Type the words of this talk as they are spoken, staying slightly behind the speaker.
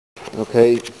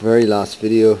Okay, very last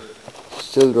video,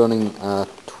 still running at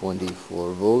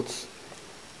 24 volts,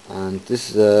 and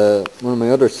this is one of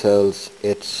my other cells.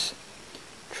 It's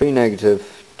 3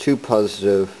 negative, 2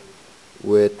 positive,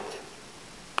 with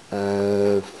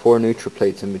 4 neutral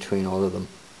plates in between all of them.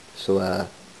 So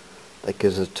that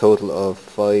gives a total of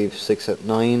 5, 6,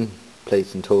 9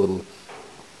 plates in total.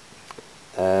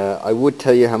 I would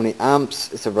tell you how many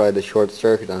amps. It's a rather short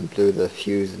circuit and blew the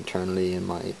fuse internally in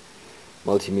my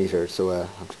multimeter, so I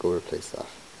have to go replace that.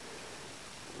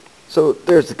 So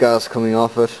there's the gas coming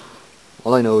off it.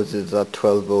 All I know is it's at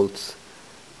 12 volts.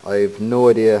 I have no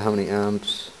idea how many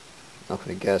amps. Not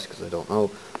going to guess because I don't know.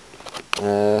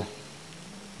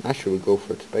 Actually we'll go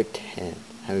for it. About 10.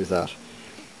 How's that?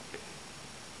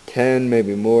 10,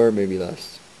 maybe more, maybe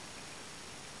less.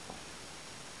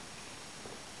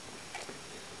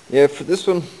 Yeah, for this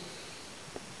one,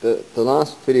 the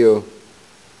last video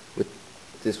with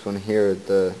this one here,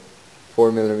 the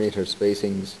 4mm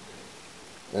spacings,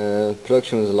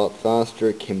 production was a lot faster.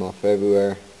 It came off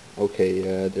everywhere.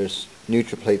 Okay, there's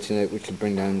neutral plates in it which will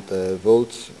bring down the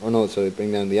volts, or no, sorry,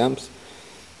 bring down the amps.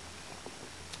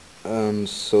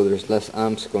 So there's less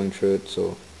amps going through it,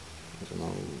 so I don't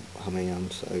know how many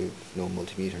amps. I have no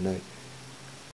multimeter now.